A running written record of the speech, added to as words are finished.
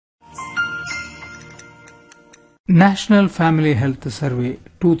National Family Health Survey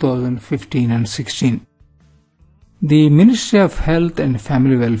 2015 and 16. The Ministry of Health and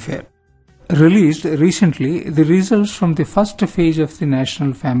Family Welfare released recently the results from the first phase of the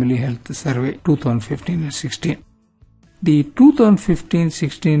National Family Health Survey 2015 and 16. The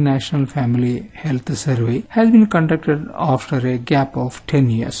 2015-16 National Family Health Survey has been conducted after a gap of 10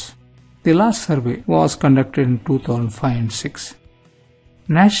 years. The last survey was conducted in 2005 and 6.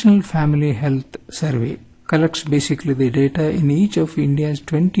 National Family Health Survey collects basically the data in each of India's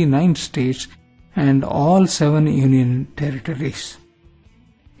 29 states and all 7 union territories.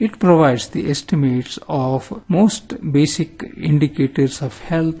 It provides the estimates of most basic indicators of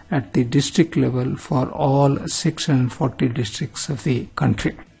health at the district level for all 640 districts of the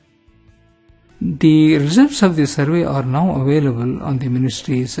country. The results of the survey are now available on the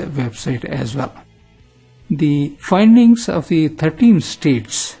ministry's website as well. The findings of the 13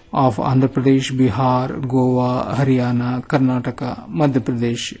 states of Andhra Pradesh, Bihar, Goa, Haryana, Karnataka, Madhya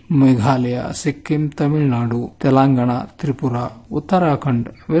Pradesh, Meghalaya, Sikkim, Tamil Nadu, Telangana, Tripura,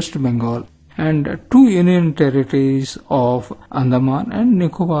 Uttarakhand, West Bengal, and 2 union territories of Andaman and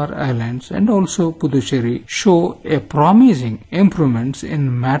Nicobar Islands and also Puducherry show a promising improvements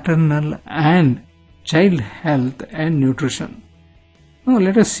in maternal and child health and nutrition. Now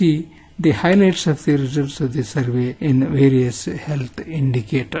let us see the highlights of the results of the survey in various health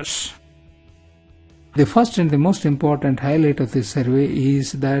indicators. The first and the most important highlight of the survey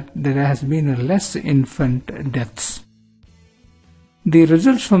is that there has been less infant deaths. The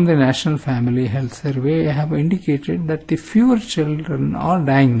results from the National Family Health Survey have indicated that the fewer children are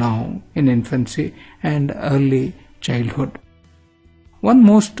dying now in infancy and early childhood. One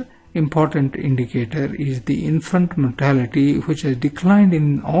most important indicator is the infant mortality, which has declined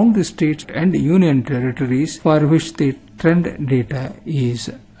in all the states and union territories for which the trend data is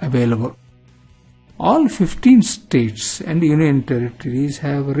available. All 15 states and union territories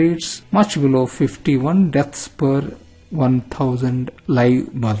have rates much below 51 deaths per 1,000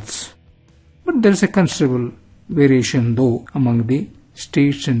 live births. But there is a considerable variation though among the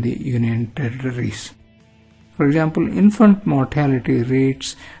states and the union territories. For example, infant mortality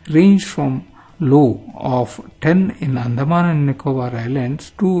rates range from low of 10 in Andaman and Nicobar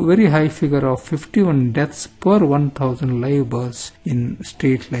Islands to very high figure of 51 deaths per 1,000 live births in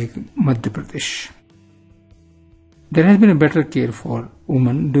states like Madhya Pradesh. There has been a better care for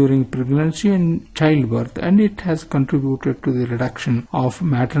women during pregnancy and childbirth, and it has contributed to the reduction of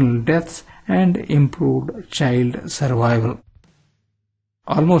maternal deaths and improved child survival.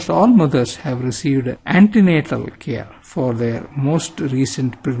 Almost all mothers have received antenatal care for their most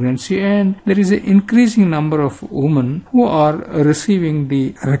recent pregnancy, and there is an increasing number of women who are receiving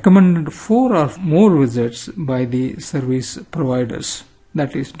the recommended 4 or more visits by the service providers,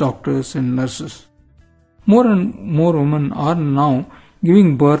 that is doctors and nurses. More and more women are now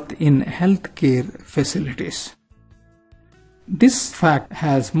giving birth in healthcare facilities. This fact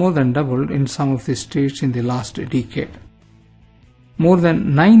has more than doubled in some of the states in the last decade. More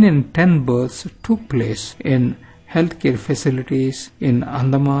than 9 in 10 births took place in healthcare facilities in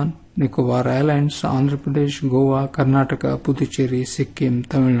Andaman, Nicobar Islands, Andhra Pradesh, Goa, Karnataka, Puducherry, Sikkim,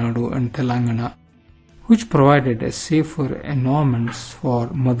 Tamil Nadu and Telangana, which provided a safer environment for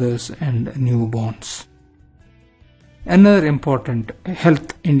mothers and newborns. Another important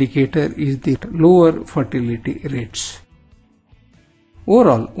health indicator is the lower fertility rates.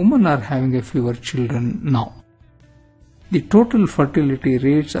 Overall, women are having fewer children now. The total fertility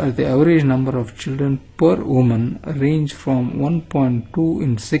rates or the average number of children per woman range from 1.2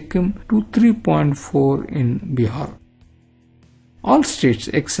 in Sikkim to 3.4 in Bihar. All states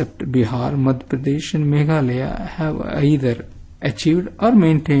except Bihar, Madhya Pradesh and Meghalaya have either achieved or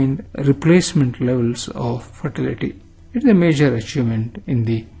maintained replacement levels of fertility. It is a major achievement in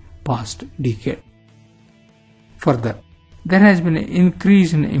the past decade. Further, there has been an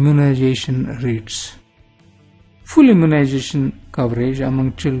increase in immunization rates. Full immunization coverage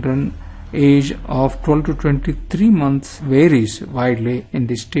among children age of 12 to 23 months varies widely in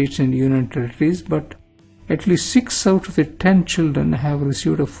the states and union territories, but at least 6 out of the 10 children have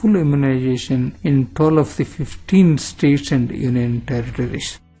received a full immunization in 12 of the 15 states and union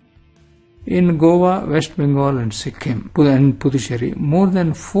territories. In Goa, West Bengal and Sikkim and Puducherry, more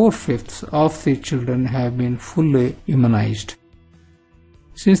than 4/5 of the children have been fully immunized.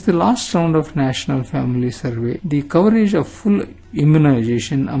 Since the last round of National Family Survey, the coverage of full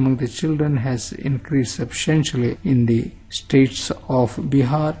immunization among the children has increased substantially in the states of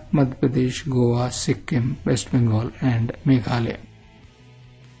Bihar, Madhya Pradesh, Goa, Sikkim, West Bengal and Meghalaya.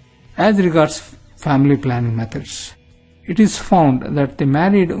 As regards family planning methods, it is found that the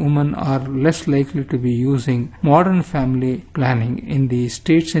married women are less likely to be using modern family planning in the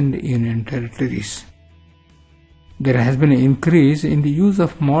states and union territories. There has been an increase in the use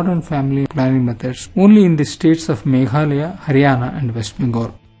of modern family planning methods only in the states of Meghalaya, Haryana and West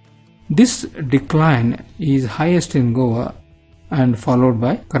Bengal. This decline is highest in Goa and followed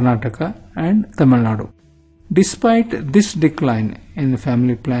by Karnataka and Tamil Nadu. Despite this decline in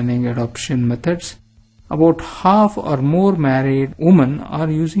family planning adoption methods, about half or more married women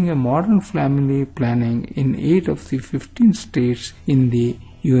are using a modern family planning in 8 of the 15 states in the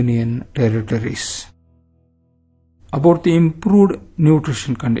Union territories. About the improved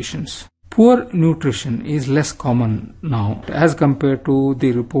nutrition conditions. Poor nutrition is less common now as compared to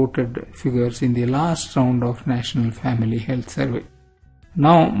the reported figures in the last round of National Family Health Survey.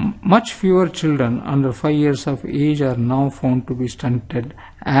 Now, much fewer children under 5 years of age are now found to be stunted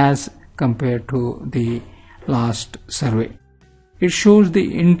as compared to the last survey. It shows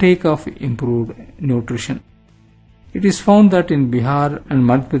the intake of improved nutrition. It is found that in Bihar and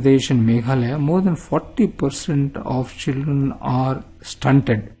Madhya Pradesh and Meghalaya, more than 40% of children are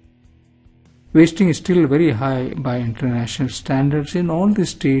stunted. Wasting is still very high by international standards in all the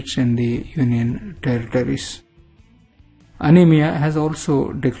states and the union territories. Anemia has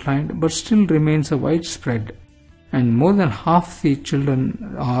also declined but still remains a widespread, and more than half the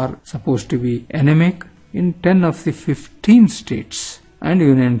children are supposed to be anemic in 10 of the 15 states and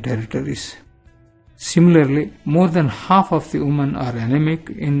union territories. Similarly, more than half of the women are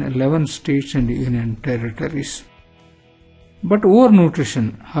anemic in 11 states and union territories. But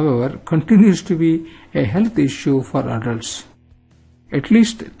overnutrition, however, continues to be a health issue for adults. At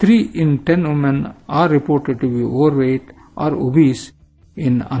least 3 in 10 women are reported to be overweight or obese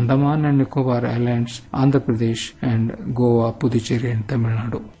in Andaman and Nicobar Islands, Andhra Pradesh and Goa, Puducherry and Tamil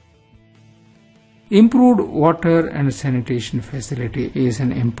Nadu. Improved water and sanitation facility is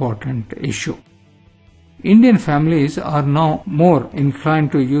an important issue. Indian families are now more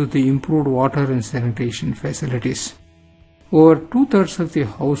inclined to use the improved water and sanitation facilities. Over 2/3 of the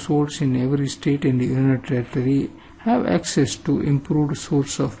households in every state and union territory have access to improved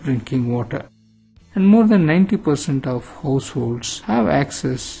source of drinking water, and more than 90% of households have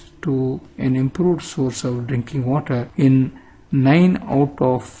access to an improved source of drinking water in 9 out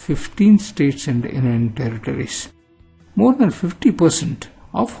of 15 states and union territories. More than 50%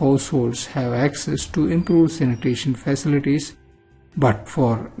 of households have access to improved sanitation facilities, but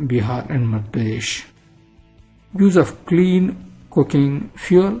for Bihar and Madhya Pradesh. Use of clean cooking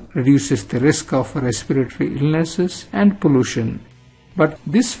fuel reduces the risk of respiratory illnesses and pollution, but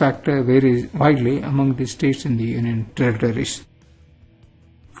this factor varies widely among the states and the union territories.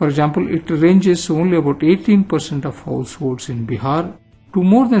 For example, it ranges only about 18% of households in Bihar to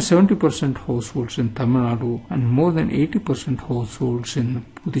more than 70% households in Tamil Nadu and more than 80% households in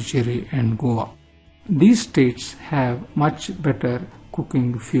Puducherry and Goa. These states have much better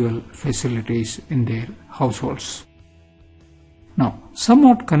cooking fuel facilities in their households. Now,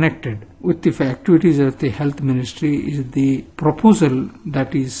 somewhat connected with the activities of the Health Ministry is the proposal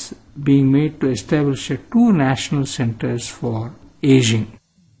that is being made to establish 2 national centers for aging.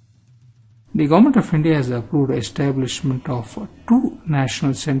 The Government of India has approved establishment of 2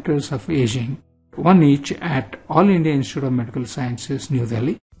 national centers of aging, one each at All India Institute of Medical Sciences, New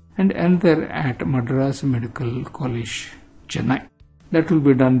Delhi, and another at Madras Medical College, Chennai. That will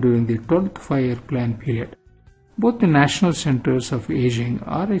be done during the 12th 5-year plan period. Both the national centers of aging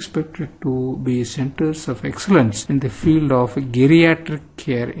are expected to be centers of excellence in the field of geriatric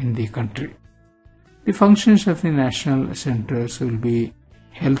care in the country. The functions of the national centers will be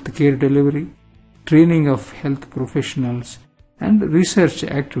healthcare delivery, training of health professionals, and research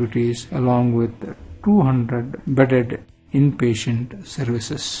activities along with 200 bedded inpatient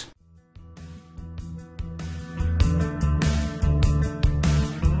services.